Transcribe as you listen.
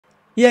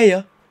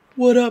Yeah.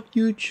 What up,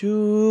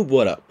 YouTube?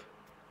 What up?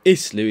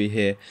 It's Louis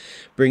here,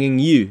 bringing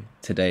you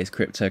today's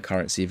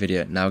cryptocurrency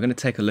video. Now we're going to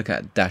take a look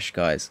at Dash,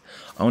 guys.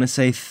 I want to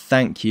say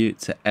thank you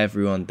to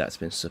everyone that's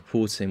been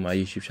supporting my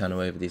YouTube channel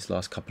over these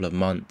last couple of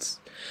months.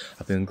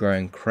 I've been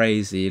growing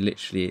crazy,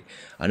 literally.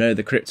 I know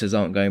the cryptos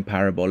aren't going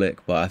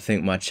parabolic, but I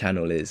think my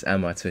channel is,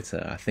 and my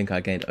Twitter. I think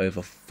I gained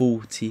over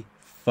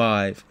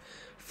 45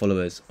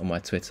 followers on my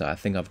Twitter. I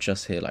think I've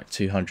just hit like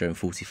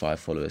 245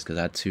 followers because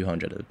I had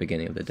 200 at the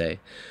beginning of the day.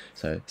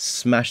 So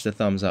smash the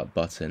thumbs up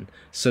button,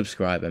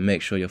 subscribe, and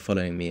make sure you're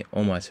following me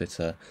on my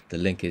Twitter. The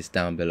link is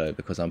down below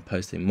because I'm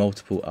posting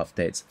multiple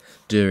updates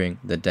during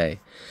the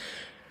day.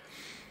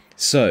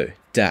 So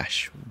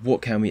Dash,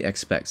 what can we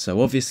expect?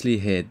 So obviously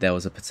here there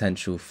was a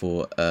potential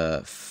for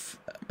a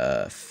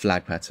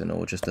flag pattern,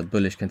 or just a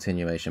bullish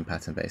continuation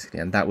pattern basically,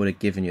 and that would have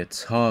given you a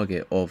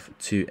target of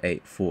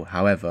 284.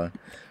 However,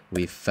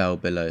 we fell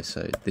below,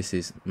 so this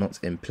is not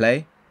in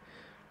play,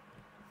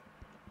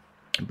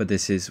 but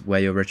this is where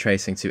you're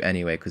retracing to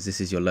anyway, because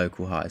this is your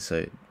local high.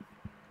 So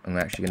I'm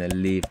actually going to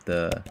leave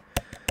the,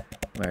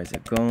 where is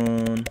it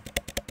gone?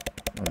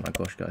 Oh my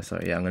gosh, guys,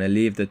 sorry. Yeah, I'm going to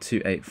leave the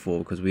 284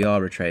 because we are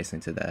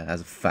retracing to there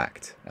as a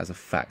fact,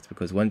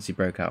 because once you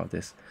broke out of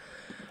this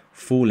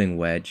falling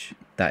wedge,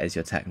 that is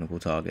your technical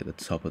target, the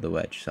top of the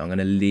wedge. So I'm going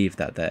to leave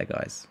that there,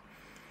 guys.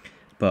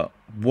 But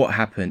what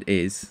happened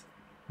is,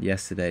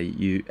 yesterday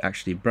you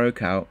actually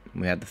broke out,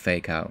 we had the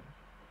fake out,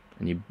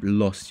 and you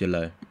lost your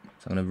low.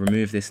 So I'm going to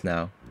remove this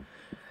now,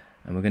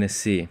 and we're going to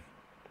see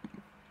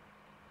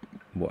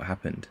what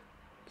happened.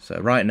 So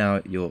right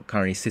now you're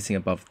currently sitting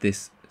above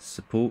this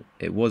support.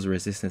 It was a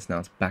resistance, now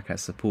it's back at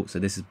support. So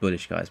this is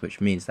bullish, guys,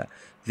 which means that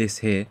this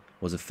here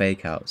was a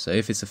fake out. So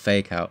if it's a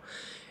fake out,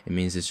 it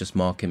means it's just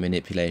market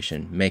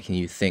manipulation, making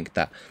you think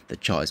that the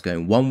chart is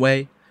going one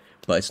way,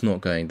 but it's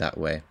not going that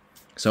way.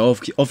 So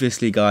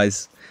obviously,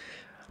 guys,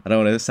 I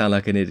don't want to sound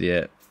like an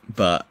idiot,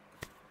 but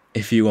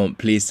if you want,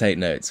 please take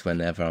notes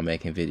whenever I'm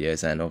making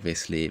videos, and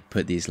obviously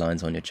put these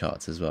lines on your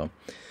charts as well.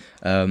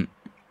 Yeah,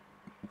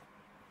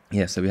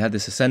 so we had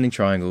this ascending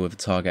triangle with a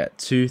target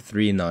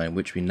 239,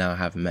 which we now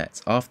have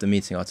met. After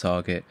meeting our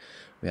target,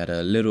 we had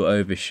a little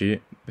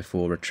overshoot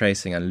before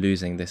retracing and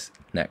losing this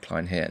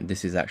neckline here, and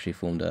this is actually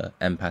formed a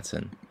M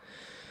pattern.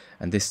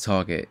 And this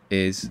target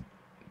is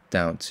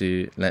down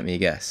to, let me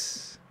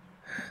guess,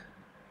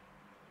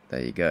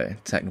 there you go,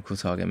 technical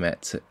target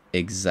met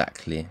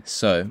exactly.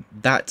 So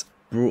that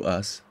brought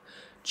us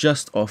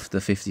just off the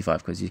 55,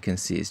 because you can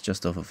see it's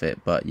just off of it,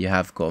 but you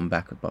have gone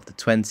back above the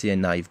 20,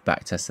 and now you've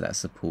back tested that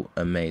support.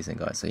 Amazing,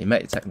 guys. So you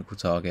met your technical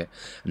target,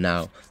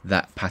 now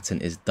that pattern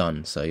is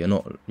done, so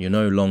you're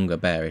no longer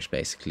bearish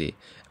basically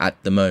at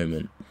the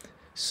moment.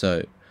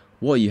 So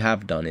what you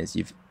have done is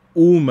you've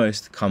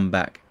almost come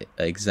back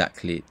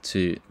exactly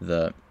to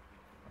the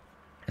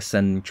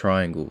ascending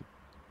triangle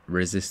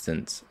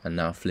resistance, and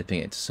now flipping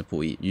it to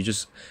support. You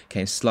just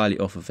came slightly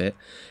off of it.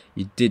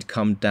 You did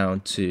come down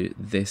to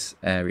this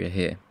area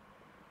here.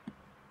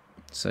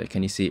 So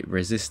can you see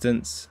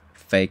resistance,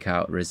 fake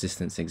out,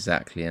 resistance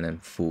exactly, and then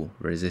full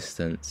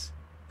resistance,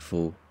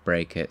 full,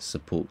 break it,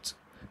 support.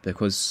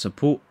 Because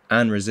support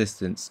and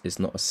resistance is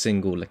not a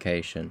single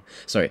location.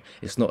 Sorry,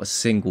 it's not a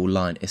single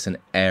line, it's an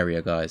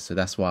area, guys. So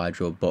that's why I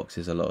draw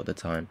boxes a lot of the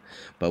time,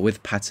 but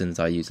with patterns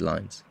I use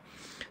lines.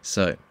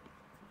 So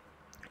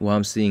what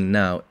I'm seeing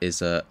now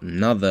is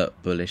another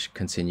bullish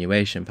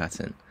continuation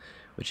pattern,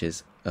 which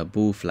is a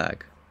bull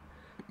flag.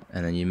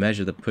 And then you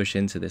measure the push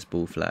into this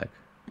bull flag,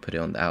 put it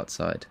on the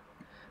outside,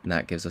 and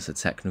that gives us a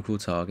technical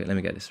target. Let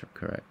me get this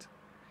correct,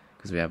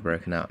 because we have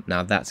broken out.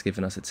 Now that's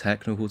given us a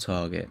technical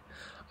target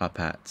up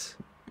at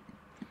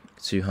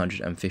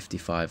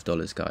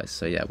 $255, guys.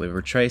 So yeah, we're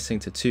retracing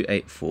to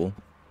 284,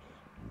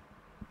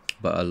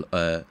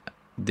 but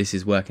this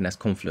is working as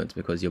confluence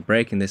because you're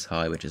breaking this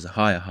high, which is a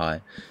higher high.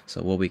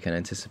 So what we can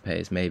anticipate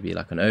is maybe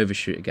like an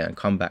overshoot again,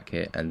 come back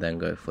here, and then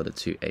go for the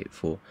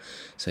 284.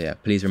 So yeah,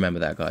 please remember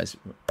that, guys.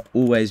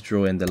 Always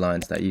draw in the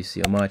lines that you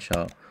see on my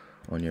chart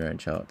on your own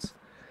charts.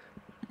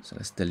 So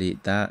let's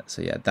delete that.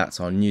 So yeah, that's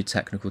our new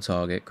technical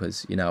target,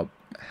 because you now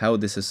held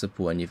this as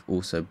support, and you've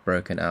also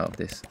broken out of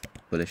this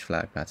bullish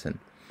flag pattern,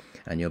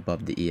 and you're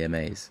above the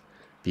EMAs.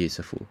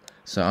 Beautiful.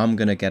 So I'm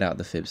gonna get out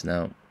the fibs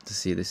now to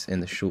see this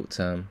in the short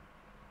term.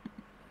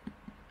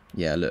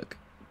 Yeah, look,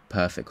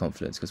 perfect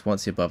confluence, because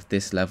once you're above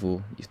this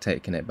level, you've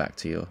taken it back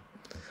to your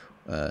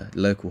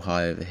local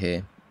high over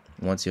here.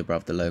 Once you're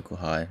above the local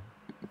high,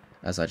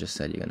 as I just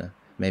said, you're gonna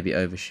maybe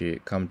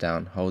overshoot, come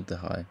down, hold the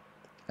high,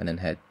 and then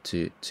head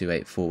to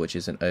 284, which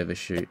is an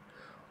overshoot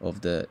of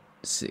the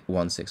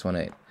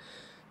 1618.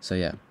 So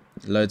yeah,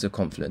 loads of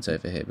confluence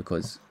over here,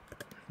 because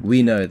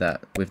we know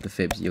that with the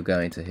fibs you're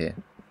going to here.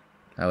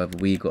 However,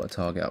 we got a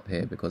target up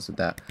here because of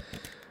that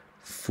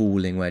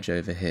falling wedge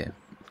over here,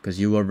 because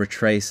you are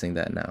retracing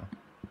that now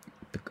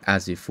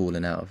as you've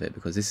fallen out of it,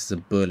 because this is a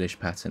bullish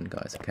pattern,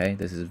 guys. Okay,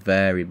 this is a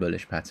very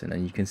bullish pattern,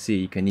 and you can see,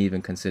 you can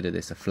even consider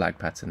this a flag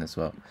pattern as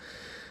well.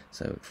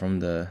 So from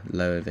the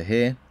low over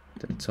here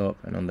to the top,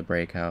 and on the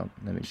breakout,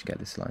 let me just get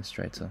this line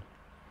straighter.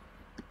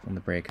 On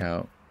the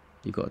breakout,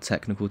 You've got a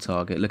technical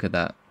target. Look at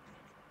that.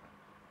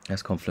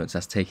 That's confluence.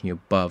 That's taking you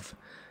above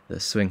the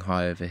swing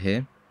high over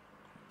here.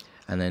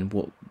 And then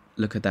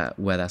look at that,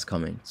 where that's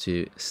coming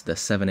to the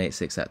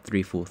 786 at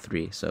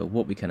 343. So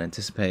what we can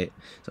anticipate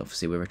is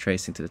obviously we're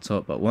retracing to the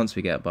top, but once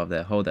we get above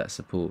there, hold that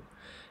support.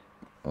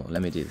 Oh,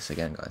 let me do this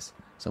again, guys.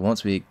 So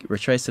once we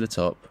retrace to the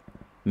top,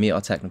 meet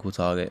our technical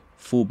target,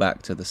 fall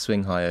back to the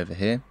swing high over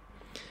here,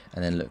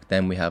 and then look,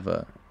 then we have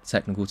a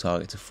technical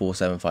target to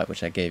 475,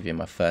 which I gave you in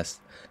my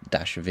first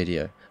dash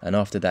video, and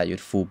after that you'd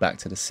fall back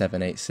to the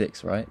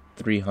 786, right?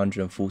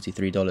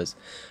 $343.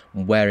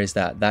 Where is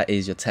that? That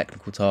is your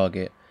technical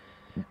target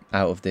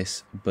out of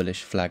this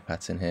bullish flag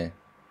pattern here.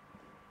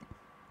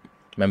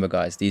 Remember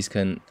guys, these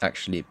can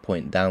actually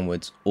point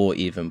downwards or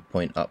even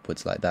point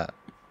upwards like that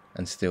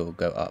and still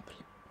go up.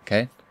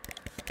 Okay,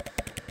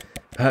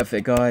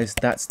 perfect guys,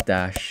 that's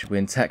dash. We're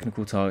in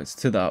technical targets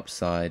to the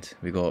upside.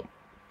 We got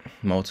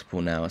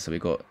multiple now, so we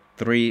got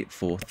 3,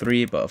 4,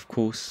 3, but of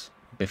course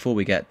before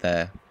we get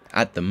there,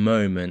 at the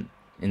moment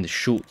in the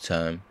short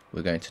term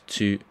we're going to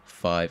 2,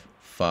 5,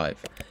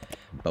 5,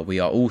 but we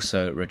are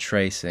also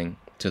retracing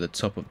to the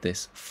top of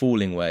this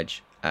falling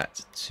wedge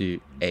at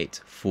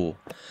 284.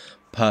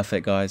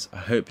 Perfect guys, I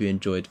hope you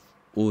enjoyed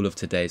all of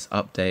today's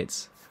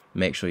updates.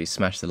 Make sure you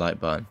smash the like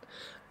button.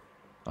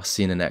 I'll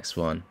see you in the next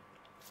one.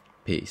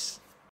 Peace.